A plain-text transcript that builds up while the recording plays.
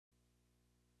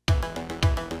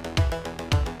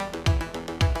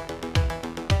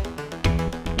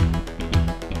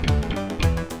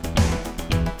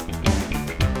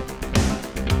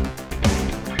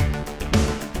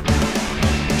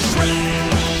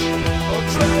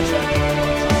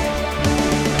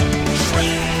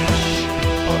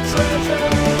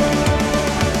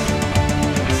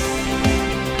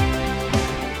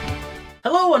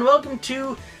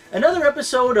Another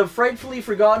episode of Frightfully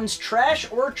Forgotten's Trash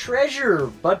or Treasure.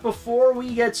 But before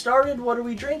we get started, what are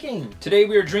we drinking? Today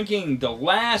we are drinking the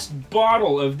last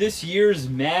bottle of this year's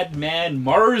Madman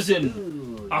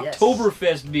Marzen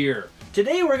Oktoberfest beer.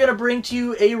 Today we're going to bring to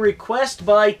you a request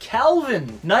by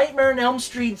Calvin. Nightmare on Elm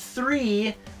Street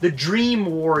 3, The Dream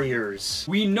Warriors.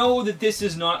 We know that this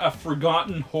is not a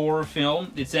forgotten horror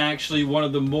film. It's actually one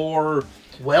of the more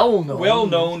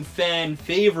well-known fan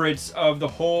favorites of the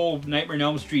whole Nightmare on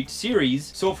Elm Street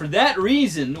series. So for that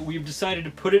reason, we've decided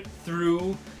to put it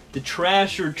through the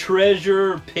Trash or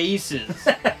Treasure paces.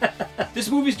 This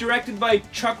movie's directed by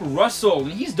Chuck Russell,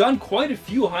 and he's done quite a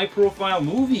few high-profile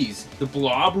movies. The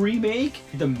Blob remake,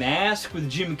 The Mask with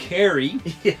Jim Carrey,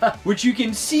 which you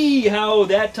can see how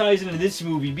that ties into this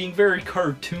movie, being very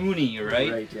cartoony,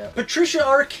 right? Right, yeah. Patricia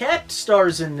Arquette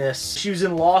stars in this. She was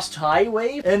in Lost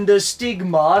Highway and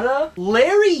Stigmata.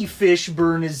 Larry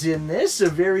Fishburne is in this, a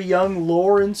very young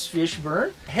Lawrence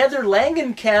Fishburne. Heather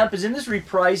Langenkamp is in this,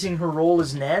 reprising her role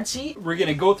as Nancy. We're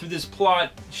gonna go through this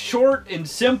plot short and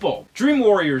simple. Dream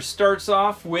Warriors starts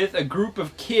off with a group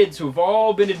of kids who have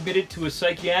all been admitted to a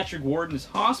psychiatric ward in this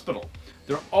hospital.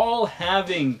 They're all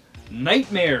having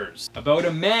nightmares about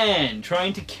a man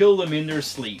trying to kill them in their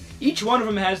sleep. Each one of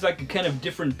them has like a kind of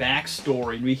different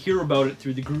backstory, and we hear about it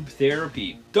through the group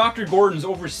therapy. Dr. Gordon's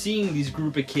overseeing these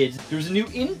group of kids. There's a new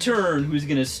intern who's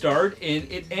gonna start, and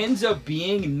it ends up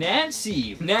being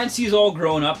Nancy. Nancy's all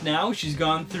grown up now. She's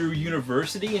gone through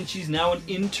university, and she's now an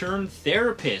intern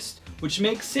therapist, which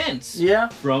makes sense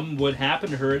from what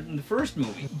happened to her in the first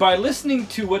movie. By listening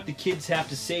to what the kids have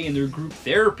to say in their group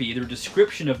therapy, their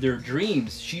description of their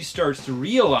dreams, she starts to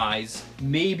realize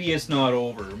maybe it's not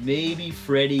over. Maybe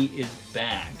Freddy is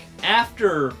back.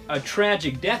 After a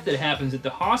tragic death that happens at the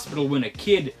hospital when a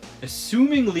kid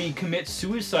assumingly commits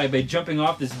suicide by jumping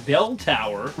off this bell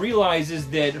tower, realizes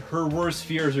that her worst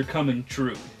fears are coming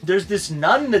true. There's this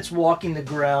nun that's walking the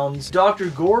grounds.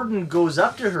 Dr. Gordon goes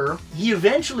up to her. He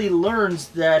eventually learns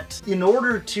that in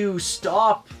order to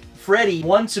stop Freddy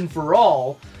once and for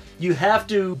all, you have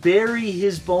to bury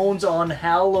his bones on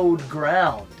hallowed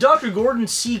ground. Dr. Gordon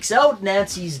seeks out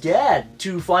Nancy's dad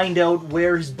to find out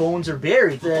where his bones are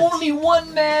buried. Only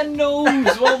one man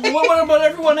knows! Well, what about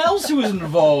everyone else who was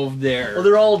involved there? Well,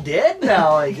 they're all dead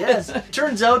now, I guess.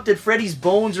 Turns out that Freddy's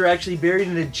bones are actually buried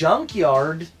in a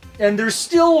junkyard, and they're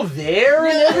still there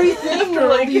and everything.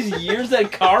 After all these years,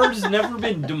 that car has never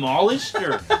been demolished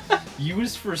or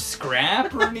used for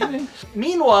scrap or anything.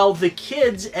 Meanwhile, the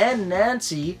kids and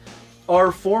Nancy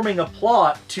are forming a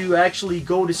plot to actually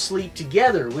go to sleep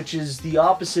together, which is the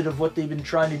opposite of what they've been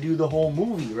trying to do the whole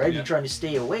movie, right? They're trying to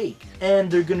stay awake. And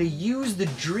they're going to use the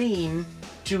dream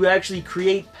to actually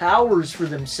create powers for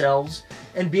themselves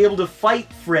and be able to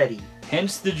fight Freddy.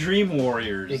 Hence the Dream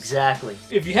Warriors. Exactly.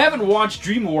 If you haven't watched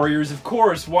Dream Warriors, of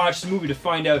course, watch the movie to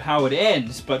find out how it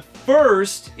ends. But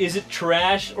first, is it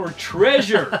trash or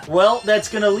treasure? Well, that's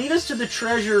going to lead us to the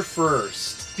treasure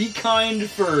first. Be kind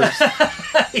first.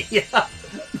 Yeah.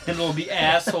 And it'll be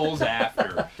assholes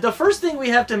after. The first thing we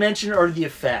have to mention are the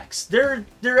effects. They're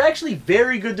actually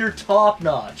very good. They're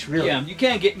top-notch, really. Yeah, you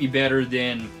can't get any better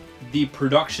than the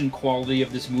production quality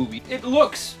of this movie. It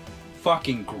looks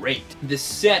fucking great. The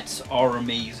sets are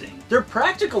amazing. They're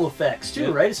practical effects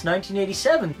too, right? It's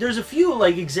 1987. There's a few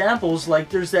like examples, like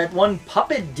there's that one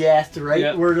puppet death,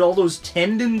 right? Where all those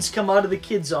tendons come out of the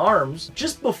kid's arms.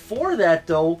 Just before that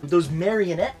though, those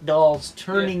marionette dolls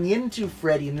turning into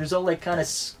Freddy, and there's all that kind of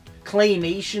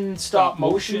claymation, stop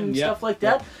motion stuff like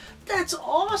that. That's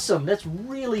awesome. That's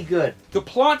really good. The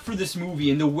plot for this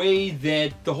movie and the way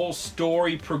that the whole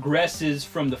story progresses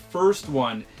from the first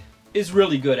one is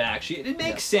really good, actually. It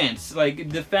makes sense. Like,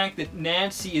 the fact that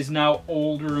Nancy is now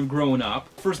older and grown up.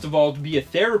 First of all, to be a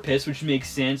therapist, which makes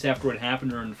sense after what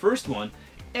happened to her in the first one.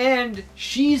 And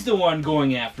she's the one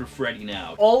going after Freddy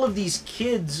now. All of these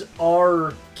kids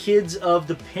are kids of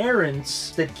the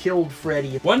parents that killed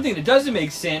Freddy. One thing that doesn't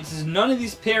make sense is none of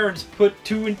these parents put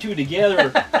two and two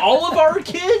together. All of our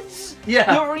kids?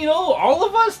 Yeah. You know, all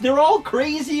of us? They're all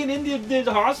crazy and in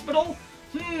the hospital?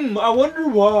 I wonder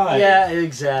why. Yeah,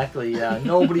 exactly, yeah.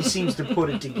 Nobody seems to put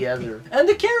it together. And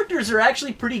the characters are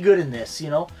actually pretty good in this, you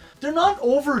know. They're not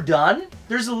overdone.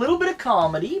 There's a little bit of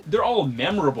comedy. They're all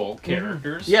memorable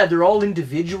characters. Yeah, they're all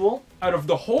individual. Out of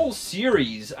the whole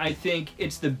series, I think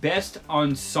it's the best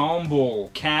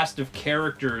ensemble cast of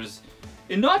characters.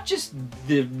 And not just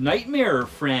the Nightmare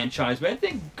franchise, but I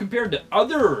think compared to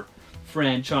other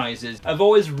franchises, I've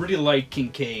always really liked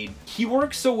Kincaid. He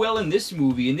works so well in this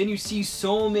movie, and then you see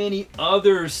so many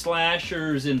other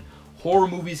slashers and horror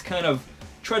movies kind of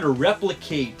try to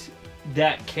replicate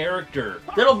that character.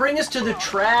 That'll bring us to the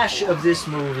trash of this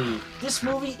movie. This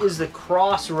movie is the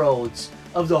crossroads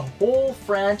of the whole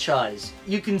franchise.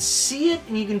 You can see it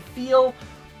and you can feel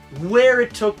where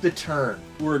it took the turn.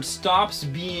 Where it stops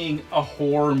being a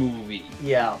horror movie.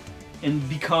 Yeah. And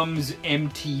becomes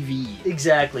MTV.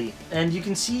 Exactly. And you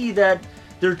can see that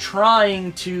they're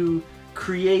trying to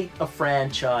create a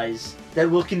franchise that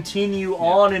will continue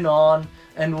on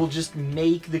and will just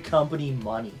make the company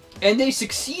money. And they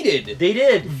succeeded. They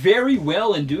did. Very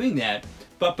well in doing that.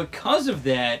 But because of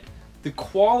that, the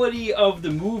quality of the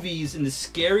movies and the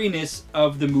scariness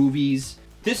of the movies,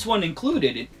 this one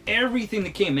included, and everything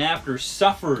that came after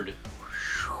suffered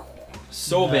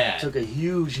so bad. It took a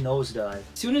huge nosedive.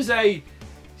 As soon as I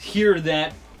hear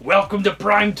that, "Welcome to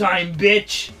primetime,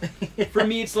 bitch," for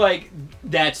me it's like,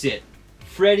 that's it.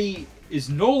 Freddy is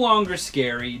no longer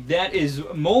scary. That is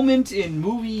a moment in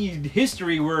movie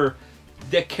history where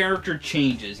the character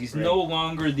changes. He's no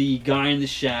longer the guy in the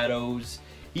shadows.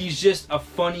 He's just a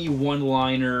funny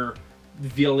one-liner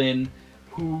villain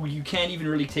who you can't even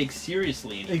really take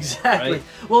seriously anymore. Exactly. Right?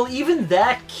 Well, even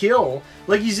that kill,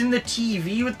 like he's in the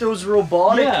TV with those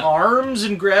robotic arms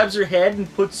and grabs her head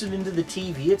and puts it into the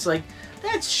TV. It's like,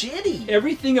 that's shitty.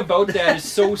 Everything about that is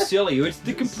so silly. It's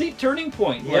the complete turning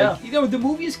point. Yeah. Like, you know, the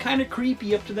movie is kind of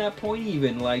creepy up to that point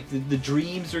even. Like, the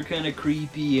dreams are kind of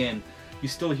creepy and you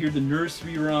still hear the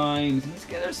nursery rhymes. And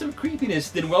there's some creepiness.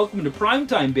 Then Welcome to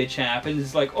Primetime, bitch happens.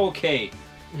 It's like, okay.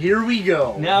 Here we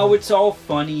go. Now it's all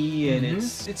funny and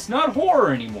it's not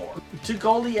horror anymore. It took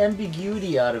all the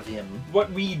ambiguity out of him.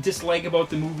 What we dislike about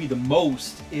the movie the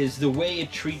most is the way it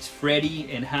treats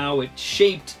Freddy and how it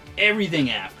shaped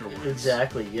everything afterwards.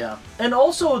 Exactly, yeah. And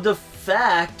also the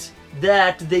fact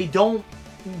that they don't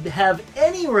have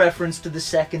any reference to the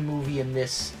second movie in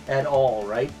this at all,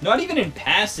 right? Not even in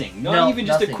passing. Not even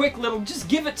just a quick little, just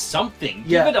give it something.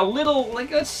 Yeah. Give it a little,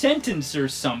 like a sentence or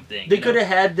something. They could have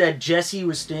had that Jesse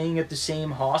was staying at the same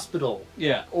hospital.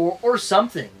 Yeah. Or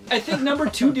something. I think number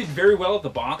 2 did very well at the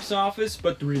box office,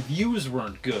 but the reviews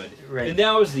weren't good. Right. And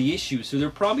that was the issue. So they're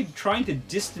probably trying to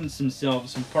distance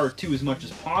themselves from part 2 as much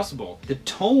as possible. The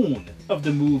tone of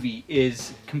the movie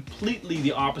is completely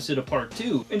the opposite of part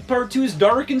 2. And part 2 is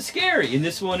dark and scary, and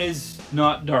this one is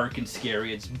not dark and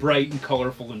scary. It's bright and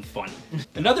colorful and funny.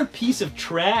 Another piece of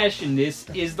trash in this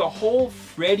is the whole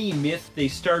Freddy myth they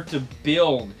start to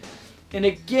build. And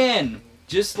again,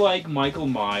 just like Michael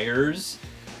Myers,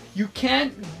 you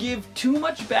can't give too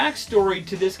much backstory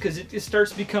to this because it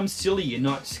starts to become silly and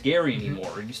not scary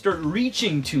anymore. You start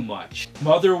reaching too much.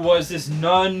 Mother was this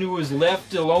nun who was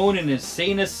left alone in an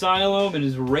insane asylum and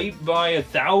is raped by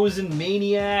 1,000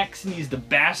 maniacs, and he's the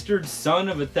bastard son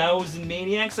of 1,000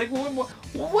 maniacs. Like,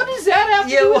 what does that have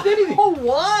to do with anything?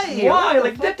 Why? Why?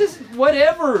 Like, that doesn't...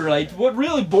 Whatever. Like, what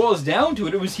really boils down to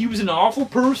it, he was an awful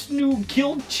person who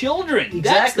killed children. Exactly.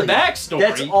 That's the backstory.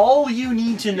 That's all you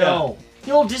need to know. He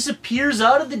all disappears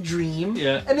out of the dream,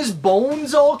 and his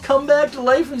bones all come back to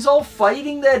life, and he's all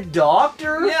fighting that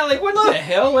doctor. Yeah, like, what the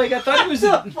hell? Like, I thought it was...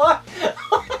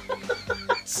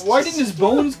 Why didn't his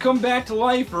bones come back to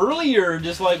life earlier?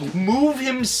 Just, like... Move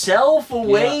himself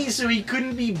away so he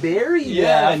couldn't be buried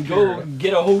after. and go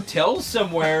get a hotel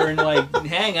somewhere and, like,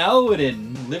 hang out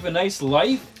and live a nice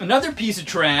life. Another piece of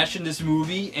trash in this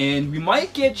movie, and we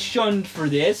might get shunned for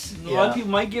this, a lot of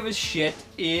people might give us shit,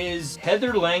 is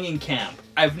Heather Langenkamp.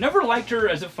 I've never liked her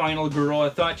as a final girl. I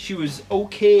thought she was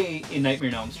okay in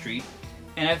Nightmare on Elm Street.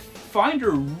 And I find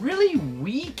her really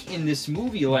weak in this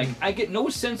movie. Like, I get no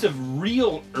sense of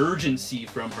real urgency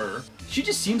from her. She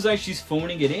just seems like she's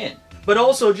phoning it in. But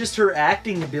also, just her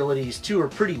acting abilities, too, are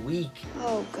pretty weak.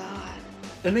 Oh, God.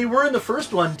 And they were in the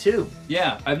first one, too.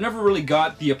 Yeah, I've never really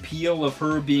got the appeal of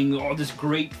her being, oh, this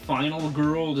great final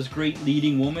girl, this great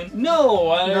leading woman.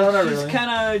 No, she's really.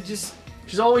 kind of just...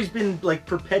 She's always been, like,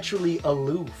 perpetually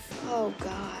aloof. Oh,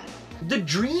 God. The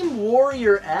Dream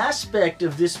Warrior aspect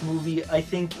of this movie, I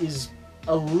think, is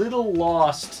a little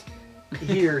lost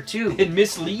here, too. And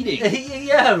misleading.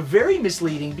 Yeah, very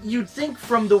misleading. You'd think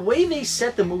from the way they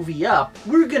set the movie up,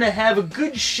 we're gonna have a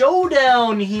good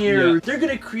showdown here. Yeah. They're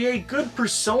gonna create good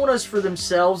personas for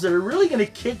themselves that are really gonna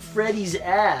kick Freddy's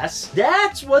ass.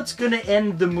 That's what's gonna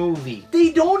end the movie.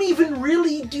 They don't even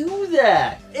really do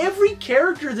that. Every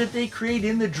character that they create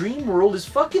in the dream world is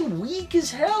fucking weak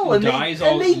as hell. And dies they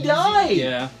all easy. die.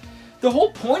 Yeah. The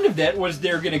whole point of that was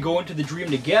they're gonna go into the dream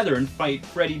together and fight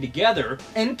Freddy together.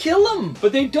 And kill him!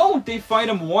 But they don't. They fight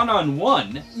him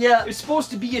one-on-one. Yeah. It's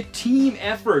supposed to be a team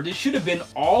effort. It should have been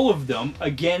all of them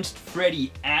against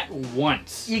Freddy at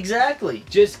once. Exactly.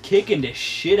 Just kicking the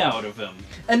shit out of him.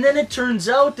 And then it turns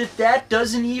out that that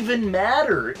doesn't even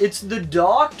matter. It's the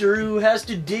doctor who has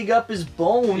to dig up his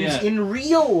bones in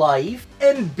real life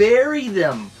and bury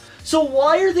them. So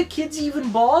why are the kids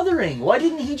even bothering? Why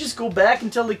didn't he just go back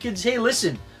and tell the kids, hey,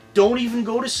 listen, don't even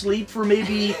go to sleep for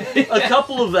maybe a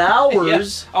couple of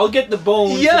hours. Yeah. I'll get the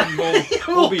bones and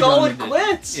we'll be call done it with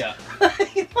quits. Yeah.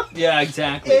 Yeah,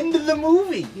 exactly. End of the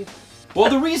movie. Well,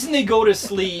 the reason they go to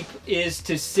sleep is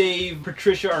to save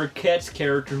Patricia Arquette's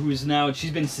character, who's now,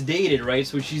 she's been sedated, right?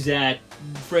 So she's at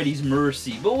Freddy's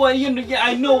mercy. But what, you know,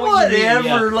 I know what you mean.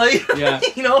 Whatever, like,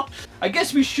 you know. I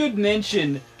guess we should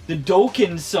mention the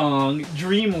Dokken song,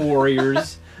 Dream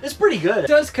Warriors. It's pretty good. It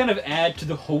does kind of add to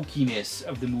the hokiness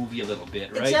of the movie a little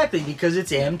bit, right? Exactly, because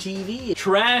it's MTV.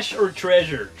 Trash or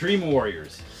treasure? Dream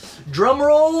Warriors. Drum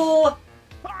roll,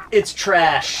 it's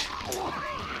trash.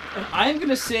 And I'm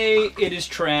gonna say it is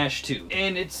trash too.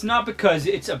 And it's not because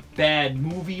it's a bad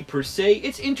movie per se,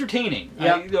 it's entertaining.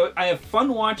 Yep. I have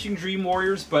fun watching Dream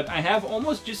Warriors, but I have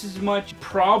almost just as much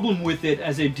problem with it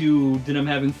as I do that I'm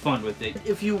having fun with it.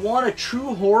 If you want a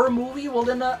true horror movie, well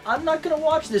then I'm not gonna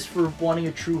watch this for wanting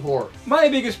a true horror. My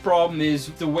biggest problem is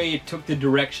the way it took the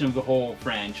direction of the whole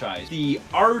franchise. The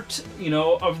art, you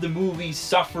know, of the movie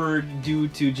suffered due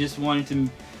to just wanting to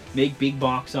make big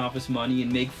box office money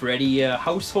and make Freddy a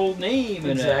household name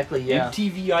and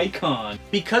MTV icon.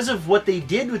 Because of what they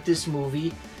did with this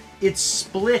movie, it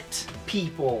split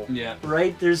people. Yeah.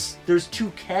 Right? There's two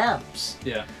camps.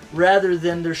 Yeah. Rather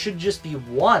than there should just be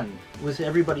one, with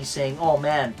everybody saying, oh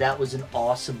man, that was an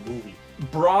awesome movie.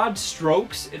 Broad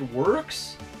strokes, it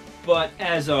works, but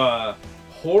as a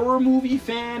horror movie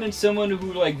fan and someone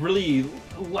who like really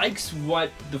likes what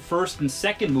the first and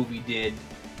second movie did,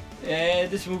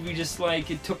 this movie just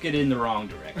like, it took it in the wrong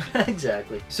direction.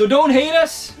 Exactly. So don't hate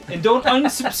us, and don't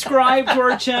unsubscribe to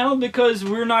our channel because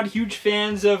we're not huge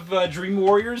fans of Dream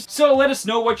Warriors. So let us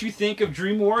know what you think of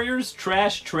Dream Warriors,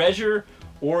 trash, treasure,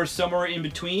 or somewhere in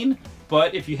between.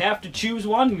 But if you have to choose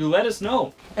one, you let us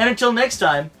know. And until next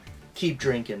time, keep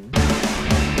drinking.